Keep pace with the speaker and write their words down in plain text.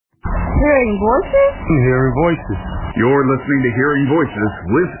Hearing voices? Hearing voices. You're listening to Hearing Voices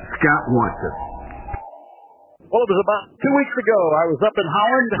with Scott Watson. Well, it was about 2 weeks ago. I was up in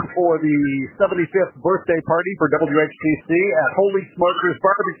Holland for the 75th birthday party for WHTC at Holy Smokers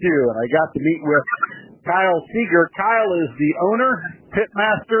BBQ, and I got to meet with Kyle Seger. Kyle is the owner,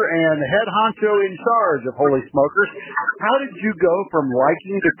 pitmaster, and head honcho in charge of Holy Smokers. How did you go from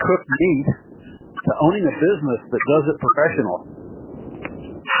liking to cook meat to owning a business that does it professional?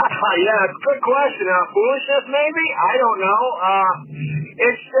 Yeah, it's a good question. Foolishness, maybe? I don't know.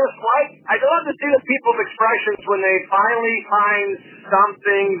 It's just like, I love to see the people's expressions when they finally find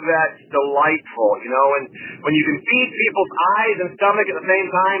something that's delightful, you know, and when you can feed people's eyes and stomach at the same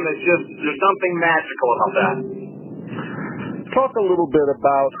time, there's something magical about that. Talk a little bit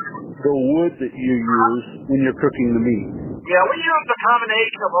about the wood that you use when you're cooking the meat. Yeah, we use a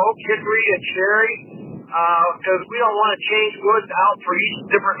combination of oak, hickory, and cherry. Because we don't want to change woods out for each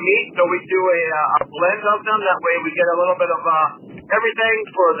different meat, so we do a blend of them. That way we get a little bit of everything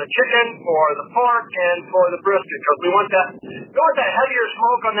for the chicken, for the pork, and for the brisket. Because we want that heavier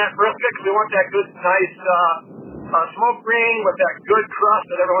smoke on that brisket. Because we want that good, nice smoke ring with that good crust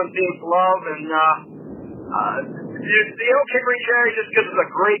that everyone seems to love. And the oak hickory cherry just gives us a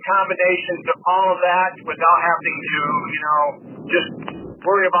great combination to all of that without having to, you know, just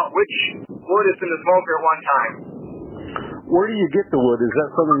worry about which wood is in the smoker at one time. Where do you get the wood? Is that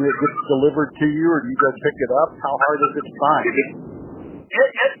something that gets delivered to you, or do you go pick it up? How hard is it to find?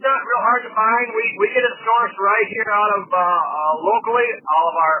 It's not real hard to find. We get it sourced right here out of locally, all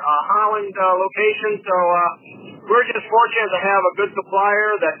of our Holland locations. So we're just fortunate to have a good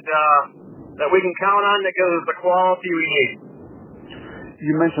supplier that we can count on that gives us the quality we need.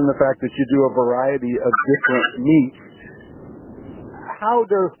 You mentioned the fact that you do a variety of different meats. How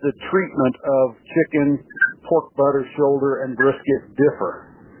does the treatment of chicken, pork butter, shoulder, and brisket differ?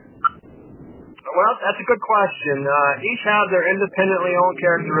 Well, that's a good question. Each have their independently owned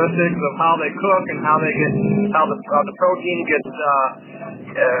characteristics of how they cook and how the protein gets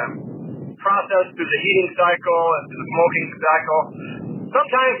processed through the heating cycle and through the smoking cycle.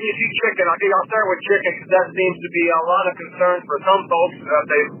 Sometimes when you see chicken, I'll start with chicken because that seems to be a lot of concern for some folks.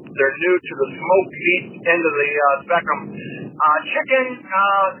 They're new to the smoked meat end of the spectrum. Chicken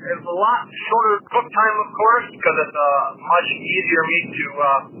is a lot shorter cook time, of course, because it's a much easier meat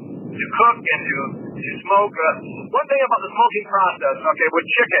to cook and to smoke. One thing about the smoking process, okay, with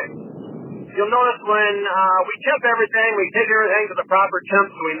chicken, you'll notice when we temp everything, we take everything to the proper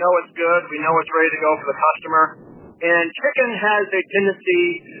temp so we know it's good, we know it's ready to go for the customer. And chicken has a tendency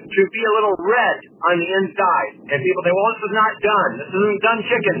to be a little red on the inside. And people say, well, this is not done. This isn't done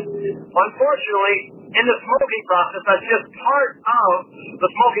chicken. Unfortunately, in the smoking process, that's just part of the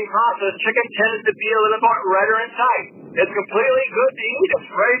smoking process. Chicken tends to be a little bit redder inside. It's completely good to eat.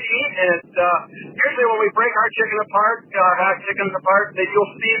 It's ready to eat. And it's, usually when we break our chicken apart, our chickens apart, that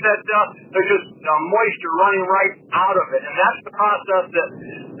you'll see that there's just moisture running right out of it. And that's the process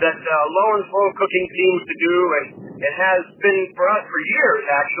that low and slow cooking seems to do. And it has been for us for years,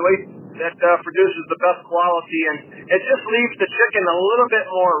 actually, that produces the best quality, and it just leaves the chicken a little bit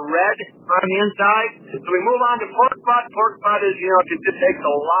more red on the inside. So we move on to pork butt. Pork butt is, it just takes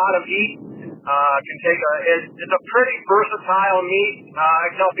a lot of heat. It's a pretty versatile meat. I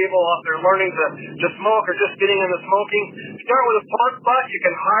tell people if they're learning to smoke or just getting into smoking, start with a pork butt. You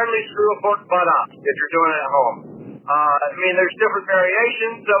can hardly screw a pork butt up if you're doing it at home. There's different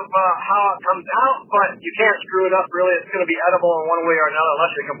variations of how it comes out, but you can't screw it up, really. It's going to be edible in one way or another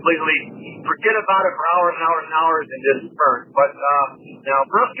unless you completely forget about it for hours and hours and hours and just burn. But,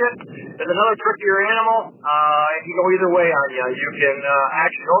 brisket is another trickier animal. It can go either way on you. You can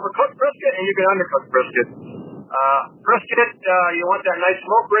actually overcook brisket and you can undercook brisket. Brisket, you want that nice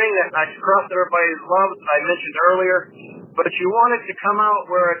smoke ring, that nice crust that everybody loves that I mentioned earlier, but you want it to come out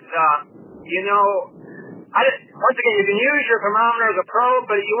where it's, once again, you can use your thermometer as a probe,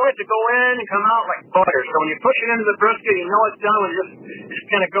 but you want it to go in and come out like butter. So when you push it into the brisket, you know it's done, and it just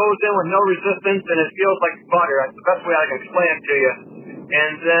kind of goes in with no resistance, and it feels like butter. That's the best way I can explain it to you.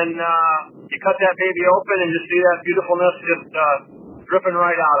 And then you cut that baby open and just see that beautifulness just dripping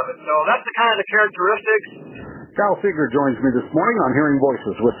right out of it. So that's the kind of the characteristics. Kyle Seger joins me this morning on Hearing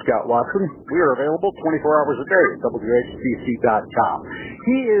Voices with Scott Watson. We are available 24 hours a day at WHTC.com.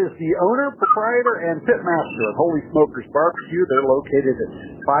 He is the owner, proprietor, and pitmaster of Holy Smokers BBQ. They're located at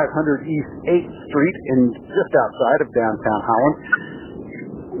 500 East 8th Street just outside of downtown Holland.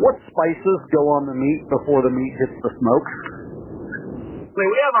 What spices go on the meat before the meat hits the smoke? We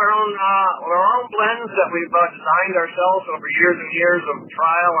have our own blends that we've designed ourselves over years and years of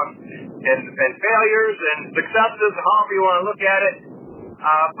trial and failures and successes, however you want to look at it.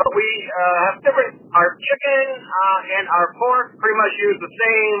 But we have different, our chicken and our pork pretty much use the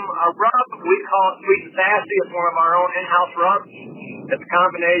same rub. We call it Sweet and Sassy. It's one of our own in-house rubs. It's a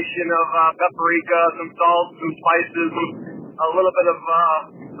combination of paprika, some salt, some spices, a little bit of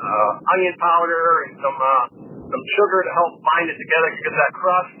onion powder, and some sugar to help bind it together to get that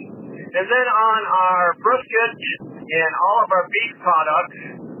crust. And then on our brisket and all of our beef products,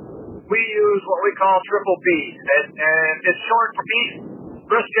 we use what we call triple B. And it's short for beef,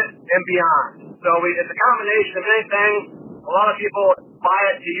 brisket, and beyond. So it's a combination of anything. A lot of people buy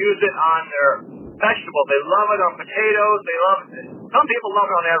it to use it on their vegetables. They love it on potatoes. Some people love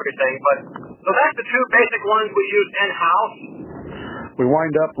it on everything. But so that's the two basic ones we use in-house. We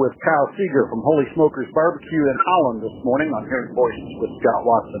wind up with Kyle Seger from Holy Smokers Barbecue in Holland this morning on Hearing Voices with Scott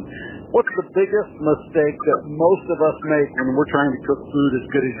Watson. What's the biggest mistake that most of us make when we're trying to cook food as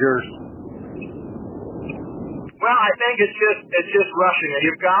good as yours? Well, I think it's just rushing it.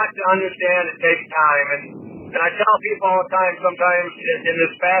 You've got to understand it takes time, and I tell people all the time. Sometimes in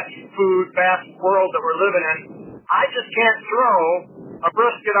this fast world that we're living in, I just can't throw a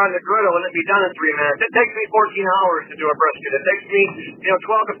brisket on the griddle and it be done in 3 minutes. It takes me 14 hours to do a brisket. It takes me 12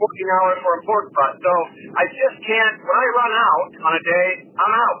 to 14 hours for a pork butt. So I just can't. When I run out on a day,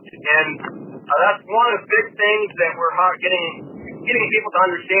 I'm out, and that's one of the big things that we're getting people to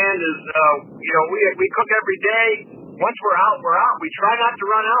understand is, we cook every day. Once we're out, we're out. We try not to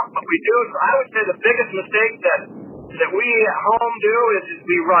run out, but we do. So I would say the biggest mistake that we at home do is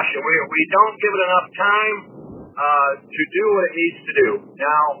we rush it. We don't give it enough time to do what it needs to do.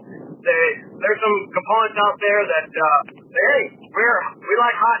 Now, there's some components out there that say, hey, we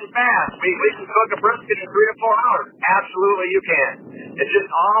like hot and fast. We can cook a brisket in 3 to 4 hours. Absolutely, you can. It just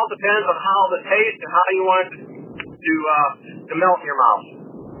all depends on how the taste and how you want it to melt in your mouth.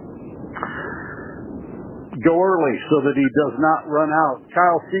 Go early so that he does not run out.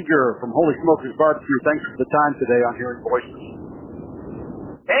 Kyle Seger from Holy Smokers Barbecue, thanks for the time today on Hearing Voices.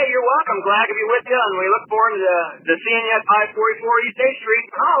 Hey, you're welcome. Glad to be with you, and we look forward to seeing you at 544 East 8th Street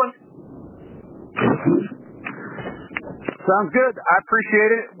in Holland. Sounds good. I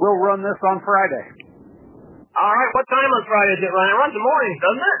appreciate it. We'll run this on Friday. All right. What time on Friday is it run? It runs in the morning,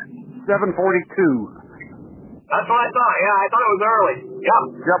 doesn't it? 7:42. That's what I thought. Yeah, I thought it was early.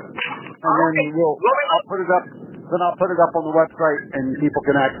 Yep. And then I'll put it up. Then I'll put it up on the website, and people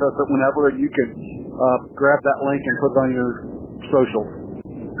can access it whenever. And you can grab that link and put it on your socials.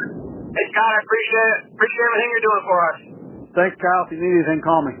 Hey, Scott, I appreciate it. Appreciate everything you're doing for us. Thanks, Kyle. If you need anything,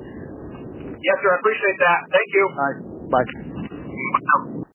 call me. Yes, sir. I appreciate that. Thank you. All right. Bye.